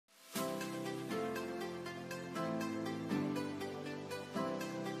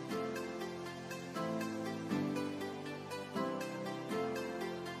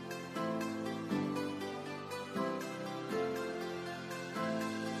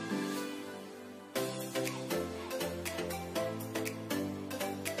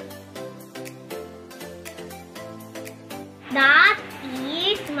That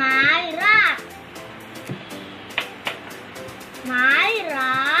is my rat. My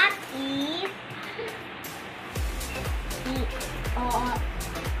rat is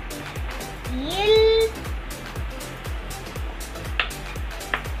ill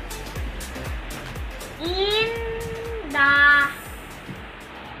in the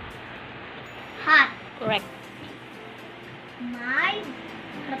hut. Correct. My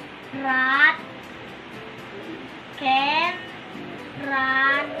rat can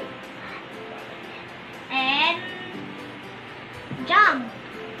run and jump.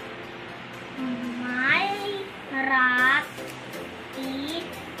 My rat is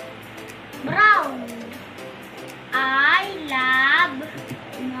brown. I love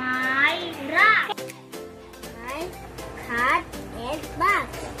my rat. My cat is black.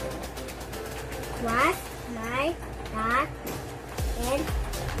 Was my cat and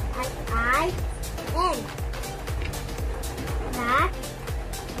I am. That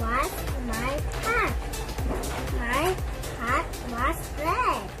was my cat. My cat was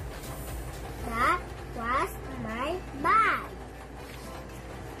red. That was my bag.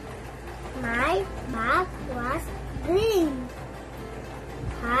 My bag was green.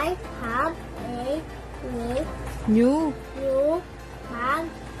 I have a New. new bag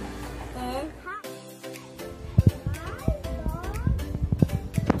and hat.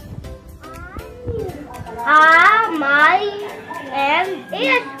 My am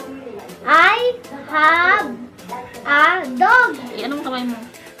it. I have a dog. Anong kamay mo?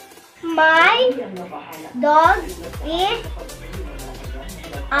 My dog is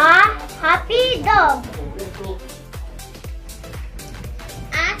a happy dog.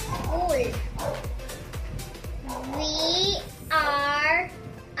 At school, we are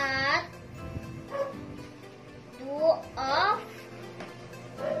at 2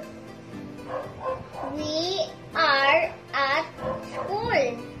 We are at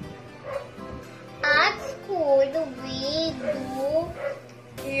school. At school, we do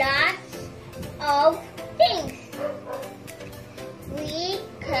lots of things. We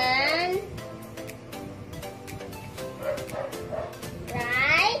can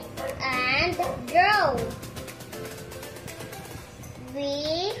write and draw.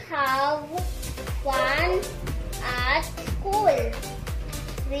 We have fun at school.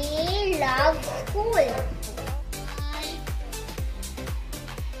 We love school.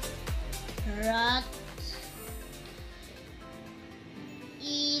 Rat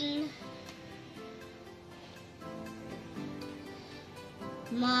in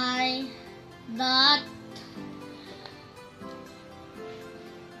my that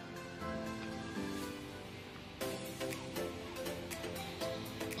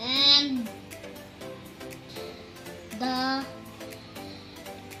and the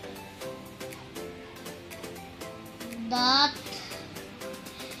that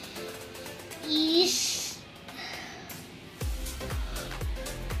is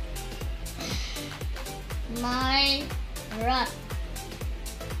my rat.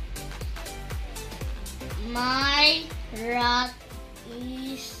 My rat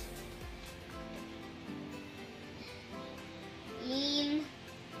is in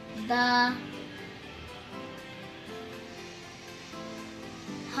the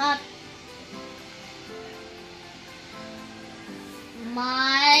hut.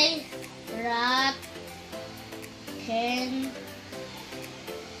 My rat can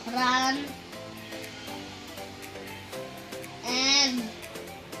run and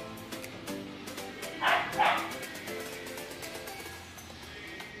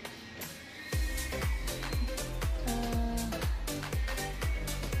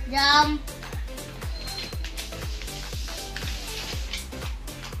jump.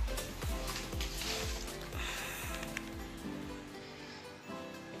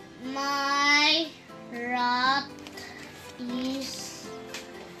 My rat is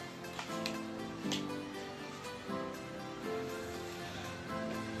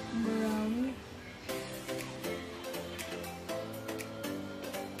brown.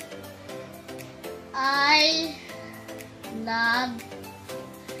 I love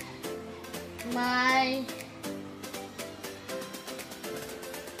my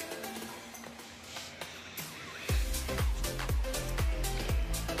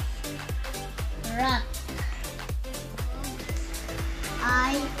rat.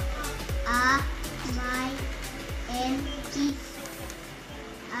 I my and kids.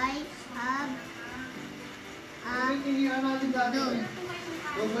 I have a dog.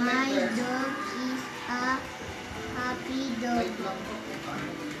 My dog is a happy dog.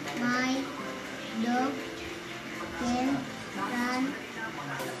 My dog can run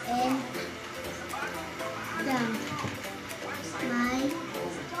and jump.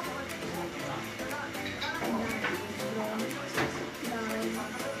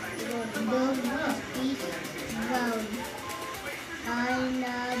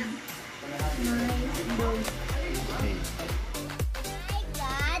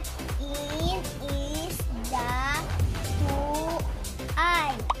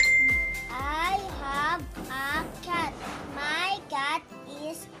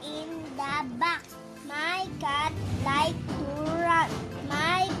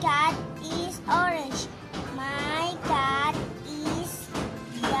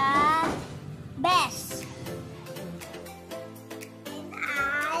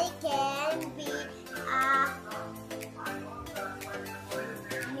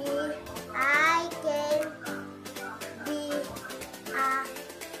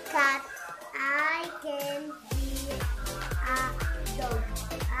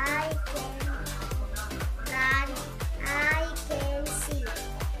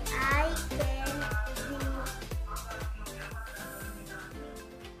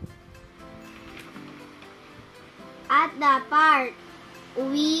 At the park.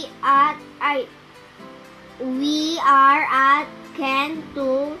 We are at Can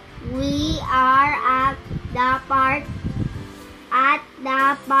too. We are at the park. At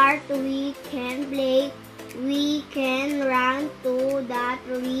the park we can play. We can run to the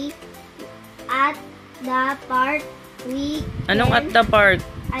tree. At the park we Anong can, at the park?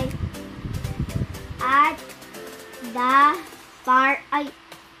 at the park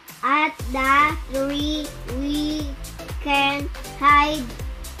at the tree we can hide.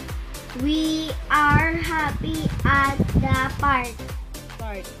 We are happy at the park.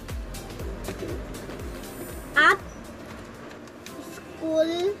 Park. At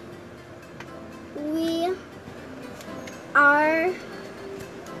school we are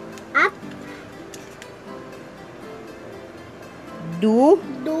at Do.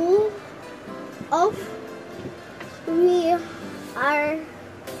 of we are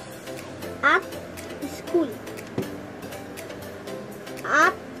at school.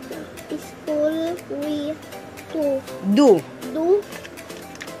 At school we Do. do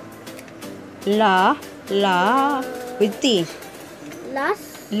La. With T.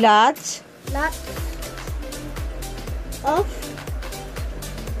 Lots. Lot of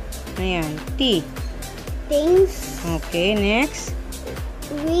Ayan. T. things. Okay, next.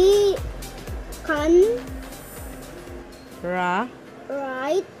 We can Ra.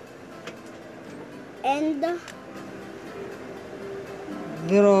 write and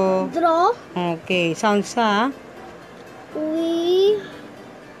Draw. draw. Okay, sound sa. We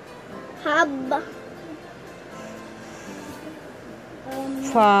have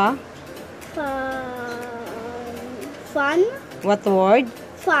Fa. fun What word?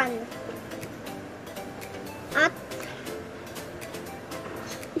 at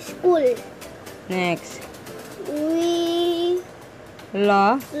school. Next. We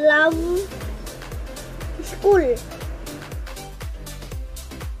La. love school.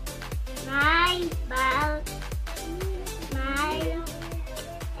 My bag,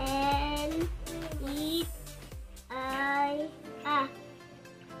 and eat.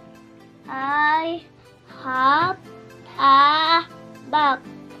 I have a bag.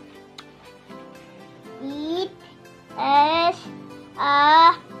 It is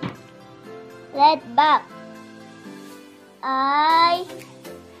a red bag. I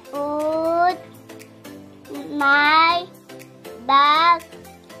put my bag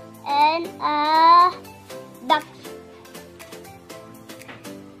in a box.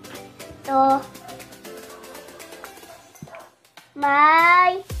 So,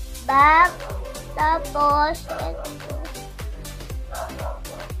 my bag, tapos ito.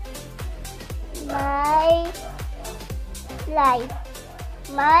 My fly.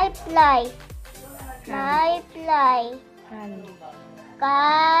 Can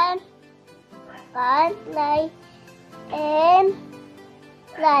fly and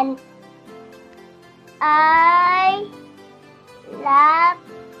plant. I love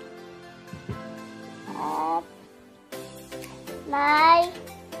my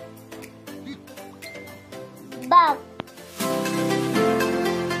bag.